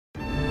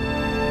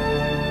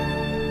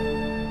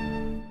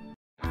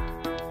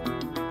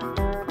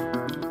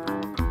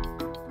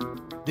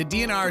The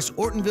DNR's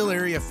Ortonville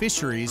Area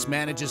Fisheries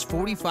manages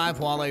 45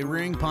 walleye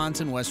rearing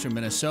ponds in western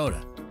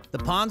Minnesota. The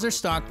ponds are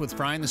stocked with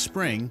fry in the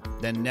spring,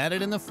 then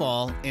netted in the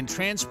fall and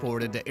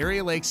transported to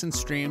area lakes and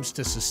streams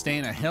to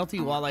sustain a healthy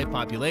walleye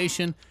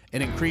population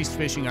and increased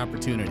fishing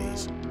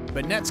opportunities.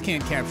 But nets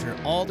can't capture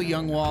all the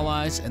young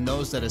walleyes, and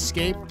those that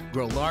escape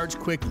grow large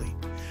quickly,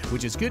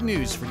 which is good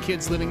news for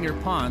kids living near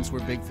ponds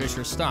where big fish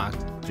are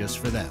stocked just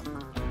for them.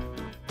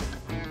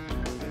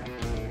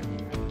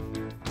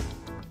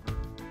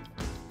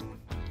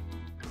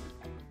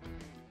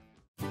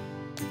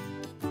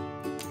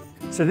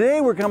 So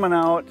today we're coming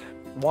out,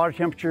 water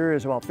temperature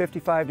is about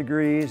 55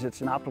 degrees.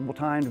 It's an optimal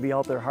time to be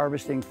out there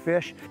harvesting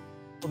fish.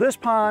 This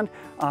pond,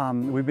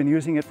 we've been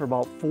using it for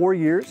about 4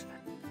 years.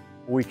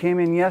 We came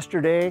in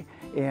yesterday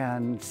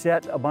and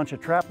set a bunch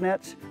of trap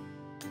nets.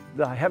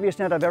 The heaviest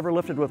net I've ever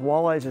lifted with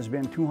walleyes has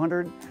been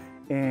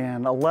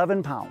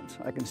 211 pounds.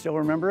 I can still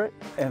remember it,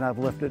 and I've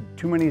lifted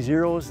too many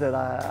zeros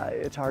that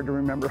it's hard to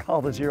remember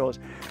all the zeros.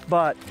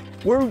 But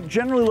we're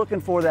generally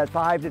looking for that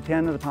 5 to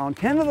 10 of the pound.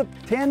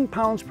 10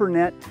 pounds per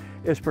net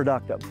is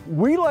productive.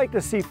 We like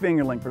to see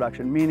fingerling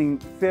production, meaning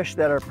fish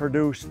that are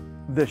produced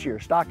this year,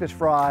 stocked as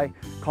fry,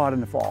 caught in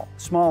the fall.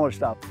 Smaller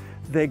stuff,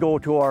 they go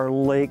to our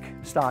lake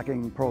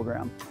stocking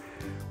program.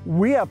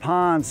 We have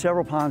ponds,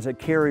 several ponds that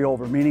carry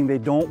over, meaning they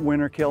don't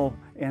winter kill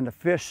and the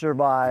fish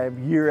survive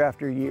year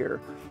after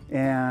year.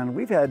 And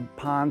we've had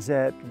ponds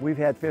that we've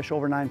had fish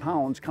over 9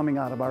 pounds coming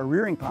out of our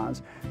rearing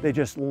ponds. They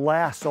just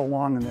last so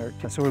long in there.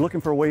 So we're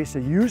looking for ways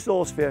to use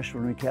those fish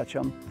when we catch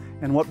them.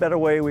 And what better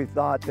way we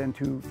thought than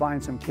to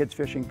find some kids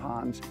fishing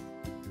ponds.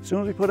 As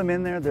soon as we put them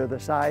in there, they're the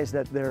size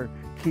that they're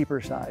keeper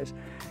size.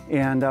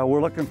 And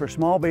we're looking for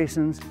small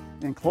basins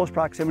in close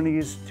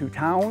proximities to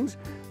towns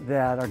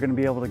that are going to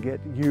be able to get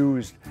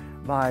used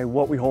by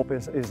what we hope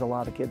is a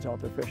lot of kids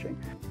out there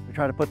fishing. We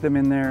try to put them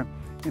in there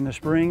in the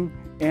spring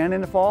and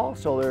in the fall,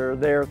 so they're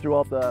there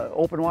throughout the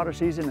open water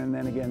season and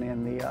then again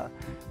in the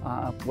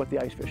with the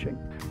ice fishing.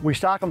 We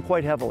stock them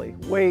quite heavily,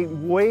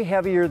 way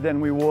heavier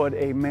than we would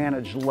a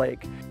managed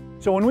lake.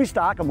 So when we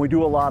stock them, we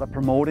do a lot of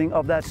promoting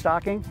of that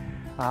stocking.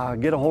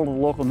 Get a hold of the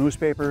local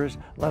newspapers,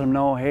 let them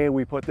know, hey,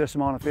 we put this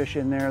amount of fish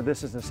in there,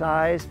 this is the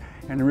size,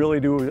 and really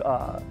do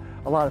a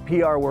lot of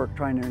PR work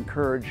trying to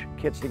encourage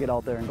kids to get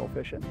out there and go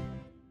fishing.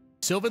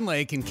 Sylvan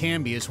Lake in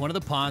Canby is one of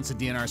the ponds that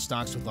DNR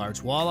stocks with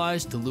large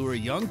walleyes to lure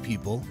young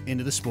people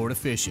into the sport of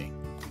fishing.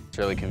 It's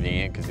really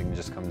convenient because you can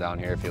just come down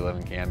here if you live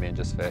in Canby and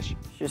just fish.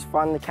 It's just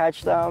fun to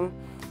catch them,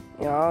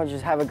 you know,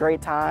 just have a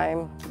great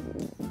time.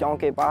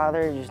 Don't get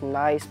bothered, just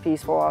nice,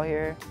 peaceful out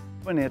here.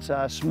 And it's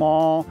a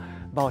small,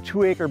 about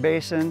 2-acre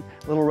basin,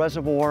 little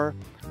reservoir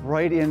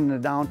right in the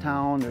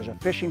downtown. There's a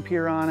fishing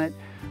pier on it.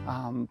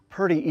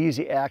 Pretty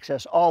easy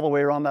access all the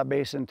way around that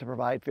basin to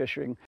provide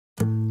fishing.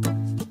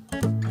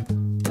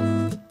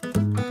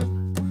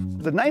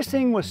 The nice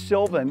thing with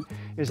Sylvan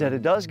is that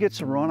it does get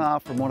some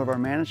runoff from one of our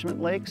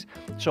management lakes.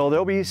 So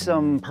there'll be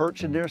some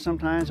perch in there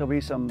sometimes, there'll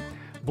be some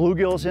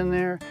bluegills in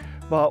there.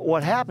 But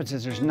what happens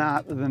is there's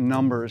not the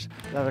numbers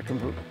that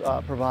can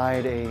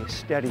provide a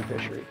steady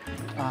fishery,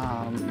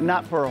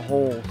 not for a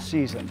whole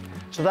season.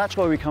 So that's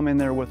why we come in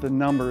there with the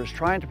numbers,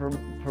 trying to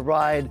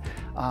provide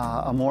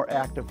a more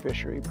active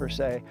fishery per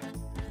se.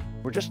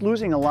 We're just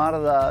losing a lot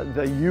of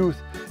the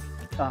youth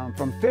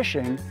from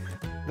fishing.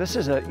 This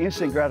is an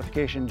instant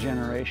gratification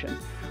generation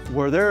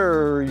where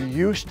they're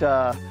used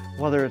to,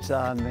 whether it's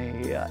on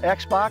the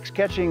Xbox,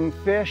 catching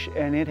fish,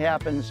 and it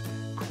happens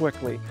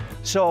quickly.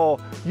 So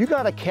you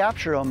got to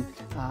capture them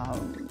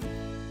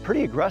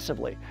pretty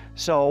aggressively.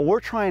 So we're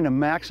trying to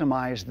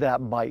maximize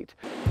that bite.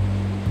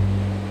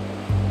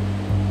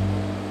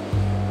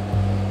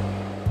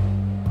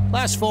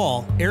 Last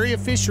fall, area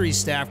fisheries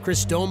staff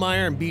Chris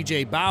Domeyer and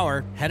BJ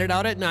Bauer headed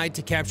out at night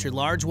to capture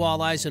large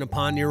walleyes in a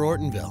pond near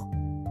Ortonville.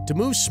 To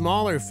move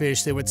smaller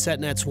fish, they would set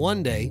nets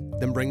one day,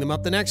 then bring them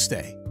up the next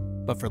day.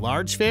 But for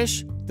large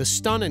fish, the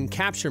stun and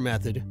capture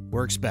method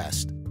works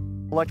best.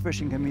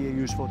 Electrofishing can be a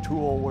useful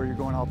tool where you're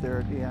going out there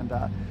and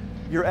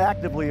you're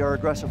actively or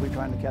aggressively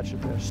trying to catch the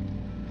fish.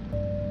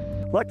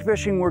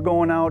 Electrofishing, we're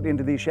going out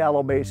into these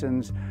shallow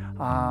basins.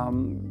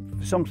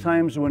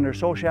 Sometimes when they're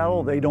so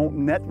shallow, they don't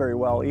net very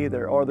well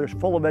either, or they're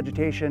full of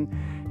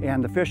vegetation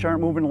and the fish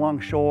aren't moving along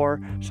shore.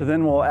 So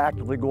then we'll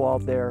actively go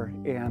out there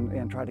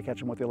and try to catch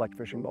them with the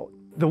electrofishing boat.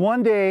 The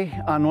one day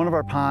on one of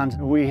our ponds,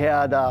 we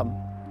had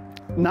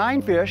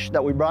 9 fish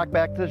that we brought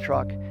back to the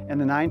truck, and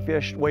the 9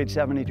 fish weighed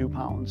 72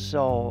 pounds.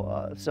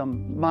 So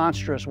some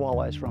monstrous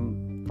walleyes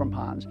from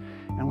ponds.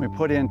 And we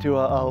put into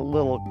a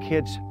little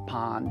kids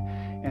pond,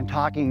 and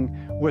talking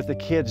with the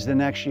kids the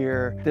next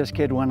year, this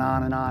kid went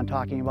on and on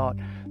talking about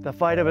the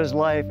fight of his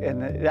life,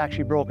 and it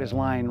actually broke his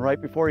line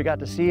right before he got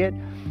to see it.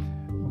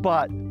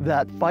 But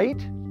that fight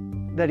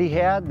that he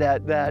had,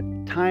 that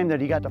time that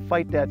he got to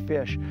fight that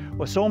fish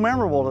was so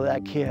memorable to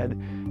that kid.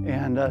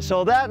 And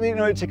so that, you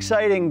know, it's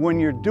exciting when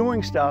you're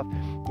doing stuff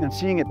and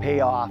seeing it pay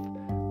off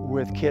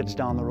with kids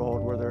down the road,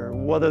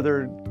 whether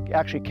they're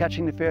actually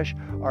catching the fish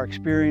or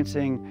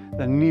experiencing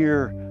the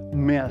near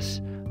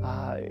miss.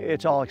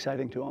 It's all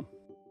exciting to them.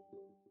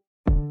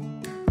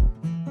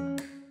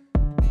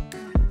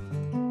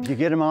 you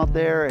get them out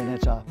there and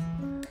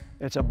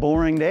it's a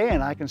boring day,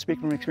 and I can speak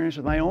from experience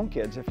with my own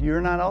kids. If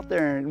you're not out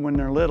there when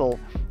they're little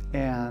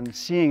and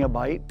seeing a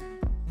bite,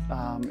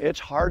 it's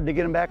hard to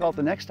get them back out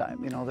the next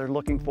time. You know, they're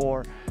looking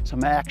for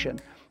some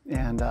action,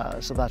 and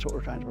so that's what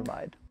we're trying to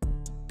provide.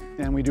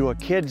 And we do a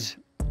kids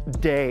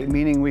day,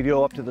 meaning we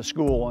go up to the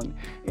school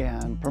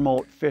and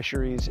promote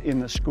fisheries in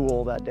the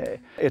school that day.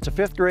 It's a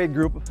 5th grade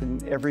group,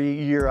 and every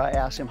year I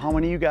ask them, how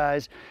many of you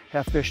guys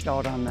have fished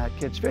out on that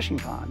kids fishing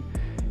pond?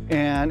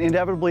 And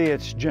inevitably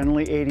it's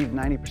generally 80 to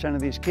 90%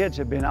 of these kids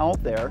have been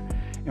out there,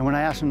 and when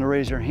I ask them to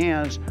raise their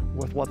hands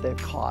with what they've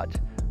caught,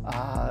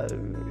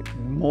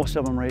 most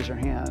of them raise their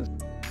hands.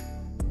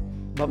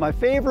 But my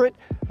favorite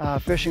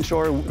fishing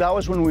story, that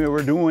was when we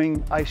were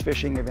doing ice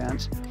fishing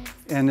events,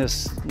 and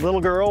this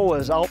little girl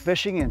was out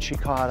fishing and she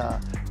caught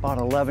about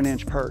an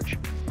 11-inch perch.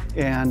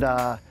 And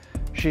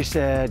she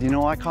said, you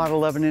know, I caught an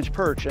 11-inch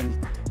perch,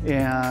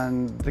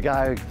 and the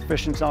guy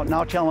fishing's out,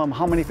 now tell him,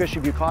 how many fish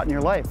have you caught in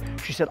your life?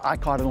 She said, I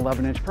caught an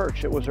 11-inch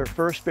perch. It was her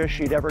first fish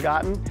she'd ever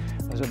gotten.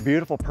 It was a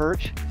beautiful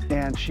perch,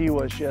 and she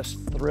was just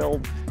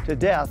thrilled to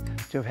death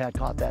to have had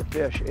caught that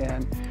fish.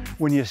 And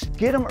when you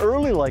get them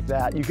early like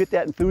that, you get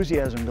that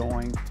enthusiasm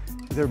going,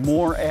 they're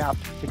more apt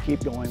to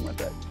keep going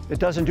with it. It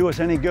doesn't do us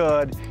any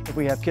good if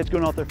we have kids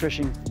going out there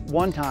fishing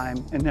one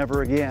time and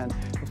never again.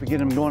 If we get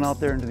them going out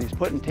there into these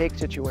put and take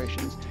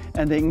situations,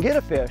 and they can get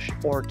a fish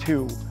or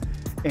two,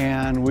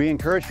 and we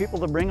encourage people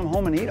to bring them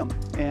home and eat them.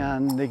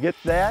 And they get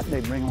that,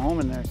 they bring them home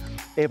and they're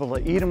able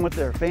to eat them with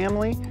their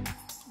family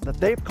that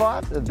they've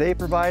caught, that they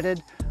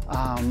provided.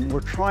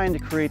 We're trying to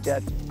create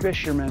that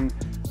fisherman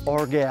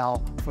or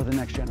gal for the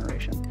next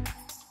generation.